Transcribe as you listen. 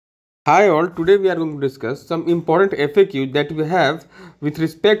Hi all, today we are going to discuss some important FAQ that we have with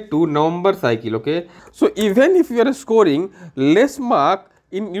respect to November cycle, okay. So even if you are scoring less mark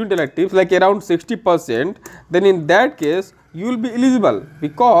in unit electives like around 60%, then in that case you will be eligible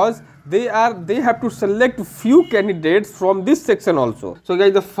because they have to select few candidates from this section also. So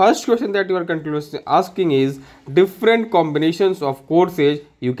guys, the first question that you are continuously asking is different combinations of courses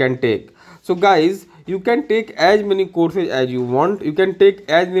you can take. So guys, you can take as many courses as you want, you can take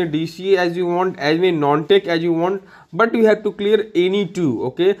as many DCA as you want, as many non-tech as you want, but you have to clear any two,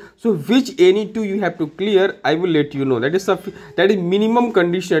 okay. So which any two you have to clear, I will let you know. That is minimum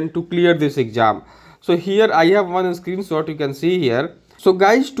condition to clear this exam. So here I have one screenshot, you can see here. So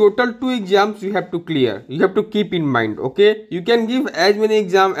guys, total 2 exams you have to clear, you have to keep in mind, okay. You can give as many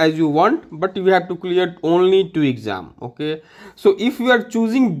exams as you want, but you have to clear only 2 exams, okay. So if you are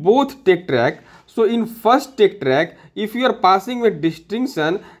choosing both tech track, so in first tech track, if you are passing with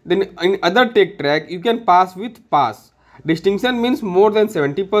distinction, then in other tech track you can pass with pass. Distinction means more than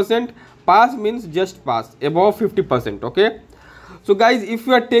 70%, pass means just pass, above 50%, okay. So guys, if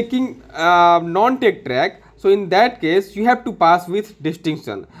you are taking non-tech track, so in that case you have to pass with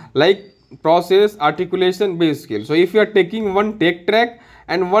distinction like process, articulation, basic skill. So if you are taking one tech track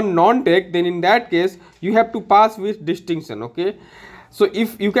and one non-tech, then in that case you have to pass with distinction, okay. So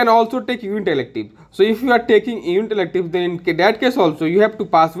if you can also take unit elective, so if you are taking unit elective, then in that case also you have to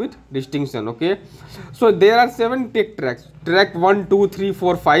pass with distinction, okay. So there are 7 tech tracks, track 1, 2, 3,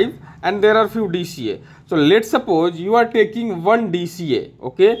 4, 5, and there are few DCA. So let's suppose you are taking one DCA,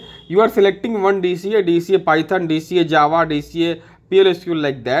 okay. You are selecting one DCA Python, DCA Java, DCA PLSQL,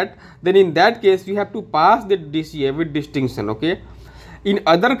 like that. Then in that case you have to pass the DCA with distinction, okay. In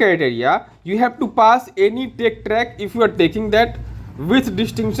other criteria, you have to pass any tech track if you are taking that with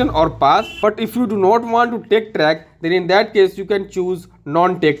distinction or pass. But if you do not want to take track, then in that case you can choose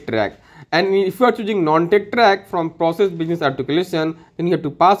non-tech track. And if you are choosing non-tech track from process, business, articulation, then you have to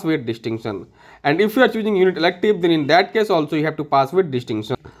pass with distinction. And if you are choosing unit elective, then in that case also you have to pass with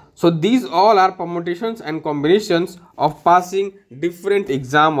distinction. So these all are permutations and combinations of passing different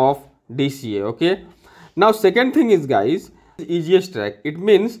exam of DCA, okay. Now second thing is guys, easiest track. It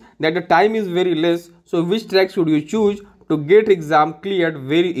means that the time is very less. So which track should you choose to get exam cleared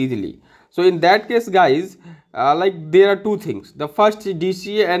very easily? So in that case guys, like there are two things. The first is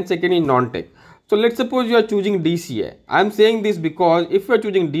DCA and second is non-tech. So let's suppose you are choosing DCA. I am saying this because if you are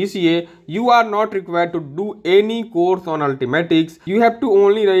choosing DCA, you are not required to do any course on Ultimatics. You have to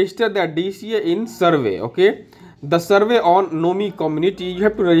only register that DCA in survey, okay. The survey on NOMI community, you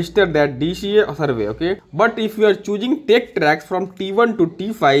have to register that DCA survey, okay. But if you are choosing tech tracks from T1 to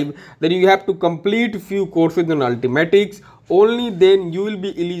T5, then you have to complete few courses on Ultimatics. Only then you will be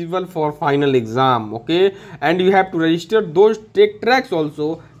eligible for final exam, okay. And you have to register those tech tracks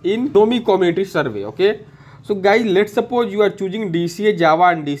also in NOMI community survey, okay. So guys, let's suppose you are choosing DCA Java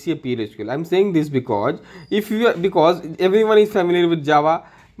and DCA PLSQL. I am saying this because because everyone is familiar with Java,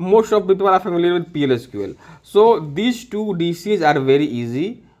 most of people are familiar with PLSQL. So these two DCAs are very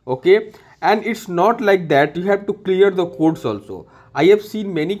easy, okay. And it's not like that you have to clear the codes also. I have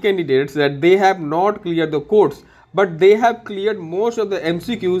seen many candidates that they have not cleared the codes, but they have cleared most of the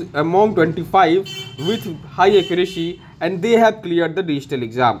MCQs among 25 with high accuracy, and they have cleared the digital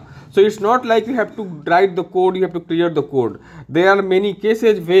exam. So it's not like you have to write the code, you have to clear the code. There are many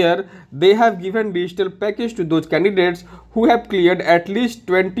cases where they have given digital package to those candidates who have cleared at least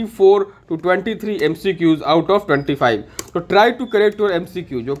 24 to 23 MCQs out of 25. So try to correct your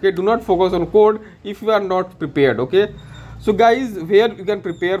MCQs, okay. Do not focus on code if you are not prepared, okay. So guys, where you can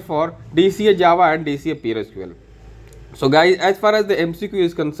prepare for DCA Java and DCA PLSQL. So guys, as far as the MCQ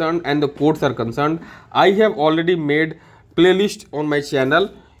is concerned and the codes are concerned, I have already made playlist on my channel.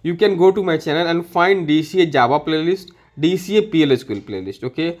 You can go to my channel and find DCA Java playlist, DCA PLSQL playlist,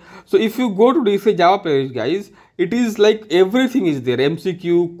 okay. So if you go to DCA Java playlist guys, it is like everything is there,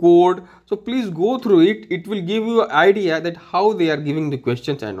 MCQ, code. So please go through it. It will give you an idea that how they are giving the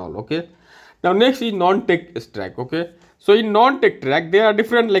questions and all, okay. Now next is non-tech track, okay. So in non-tech track, there are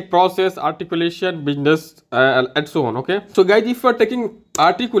different like process, articulation, business, and so on, okay. So guys, if you are taking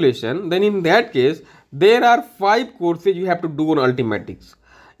articulation, then in that case, there are 5 courses you have to do on Ultimatics.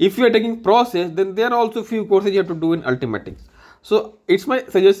 If you are taking process, then there are also few courses you have to do in Ultimatics. So it's my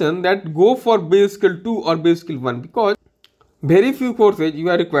suggestion that go for Basic Skill 2 or Basic Skill 1 because very few courses you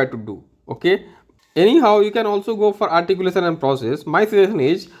are required to do, okay. Anyhow, you can also go for articulation and process. My suggestion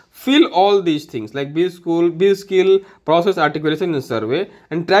is fill all these things like Basic Skill, process, articulation and survey,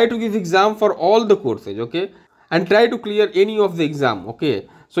 and try to give exam for all the courses, okay. And try to clear any of the exam, okay.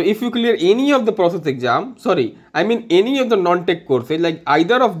 So if you clear any of the process exam, any of the non-tech courses like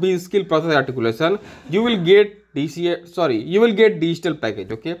either of these skill process articulation, you will get digital package.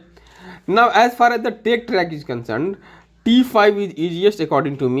 Okay. Now as far as the tech track is concerned, T5 is easiest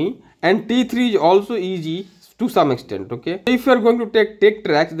according to me, and T3 is also easy to some extent. Okay. If you are going to take tech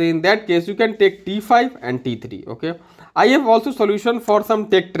tracks, then in that case you can take T5 and T3. Okay. I have also solution for some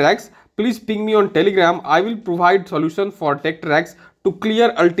tech tracks. Please ping me on Telegram. I will provide solution for tech tracks to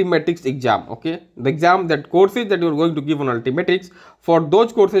clear Ultimatics exam. Okay, the exam, that courses that you are going to give on Ultimatics, for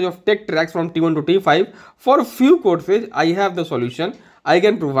those courses of tech tracks from T1 to T5, for few courses I have the solution. I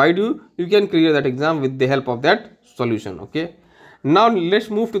can provide you. You can clear that exam with the help of that solution. Okay. Now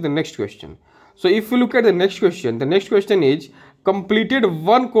let's move to the next question. So if you look at the next question is completed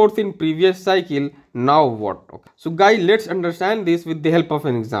one course in previous cycle, now what? Okay. So guys, let's understand this with the help of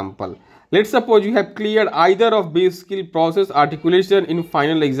an example. Let's suppose you have cleared either of base skill process articulation in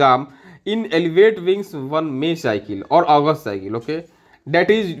final exam in Elevate Wings 1 May cycle or August cycle. Okay, that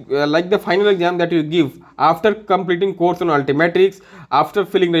is like the final exam that you give after completing course on Ultimatics. After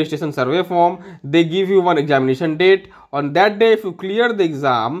filling registration survey form, they give you one examination date. On that day, if you clear the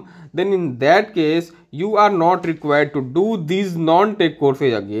exam, then in that case you are not required to do these non-tech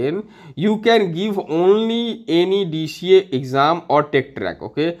courses again. You can give only any DCA exam or tech track.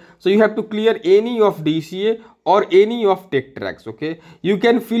 Okay, so you have to clear any of DCA or any of tech tracks. Okay, you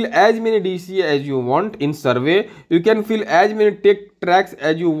can fill as many DCA as you want in survey, you can fill as many tech tracks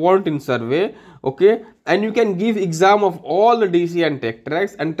as you want in survey. Okay, and you can give exam of all the DC and tech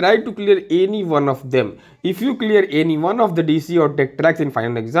tracks and try to clear any one of them. If you clear any one of the DC or tech tracks in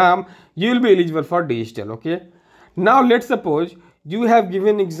final exam, you will be eligible for digital. Okay, now let's suppose you have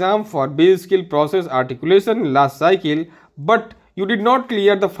given exam for base skill process articulation in last cycle, but you did not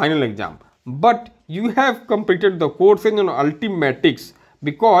clear the final exam, but you have completed the courses on Ultimatics,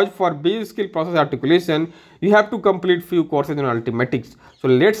 because for base skill process articulation you have to complete few courses on Ultimatics. So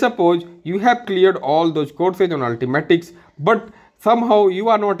let's suppose you have cleared all those courses on Ultimatics, but somehow you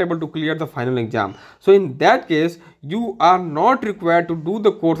are not able to clear the final exam. So in that case you are not required to do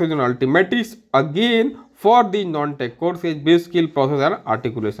the courses on Ultimatics again for the non-tech courses base skill process and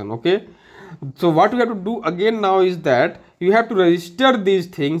articulation. Okay, so what you have to do again now is that you have to register these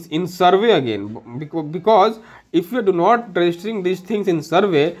things in survey again, because if you do not registering these things in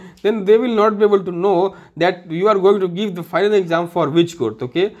survey, then they will not be able to know that you are going to give the final exam for which course.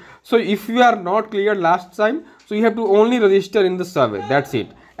 Okay, so if you are not cleared last time, so you have to only register in the survey, that's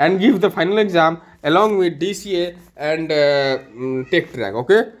it, and give the final exam along with DCA and tech track.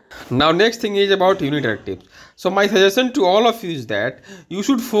 Okay, now next thing is about unit electives. So my suggestion to all of you is that you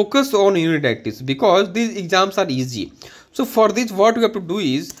should focus on unit electives because these exams are easy. So for this, what you have to do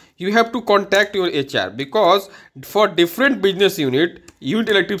is you have to contact your HR, because for different business unit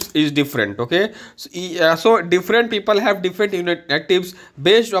electives is different. Okay, so different people have different unit electives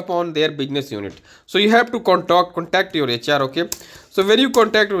based upon their business unit. So you have to contact your HR. Okay, so when you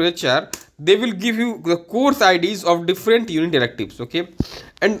contact your HR, they will give you the course IDs of different unit electives. Okay,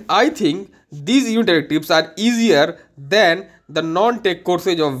 and I think these unit electives are easier than the non-tech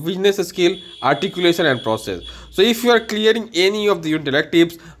courses of business skill, articulation and process. So if you are clearing any of the unit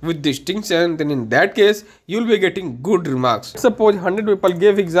electives with distinction, then in that case you will be getting good remarks. Suppose 100 people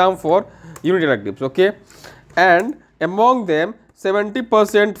gave exam for unit electives. Okay, and among them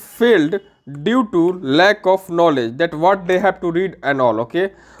 70% failed due to lack of knowledge that what they have to read and all.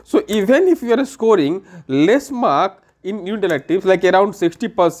 Okay, so even if you are scoring less mark in unit electives like around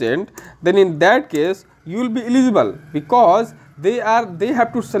 60%, then in that case you will be eligible, because they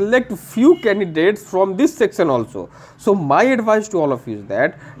have to select few candidates from this section also. So my advice to all of you is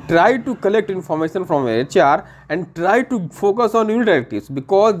that try to collect information from HR and try to focus on unit electives,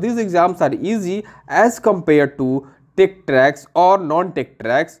 because these exams are easy as compared to tech tracks or non-tech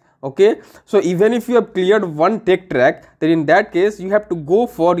tracks. Okay, so even if you have cleared one tech track, then in that case you have to go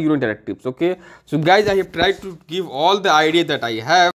for unit electives. Okay, so guys, I have tried to give all the idea that I have.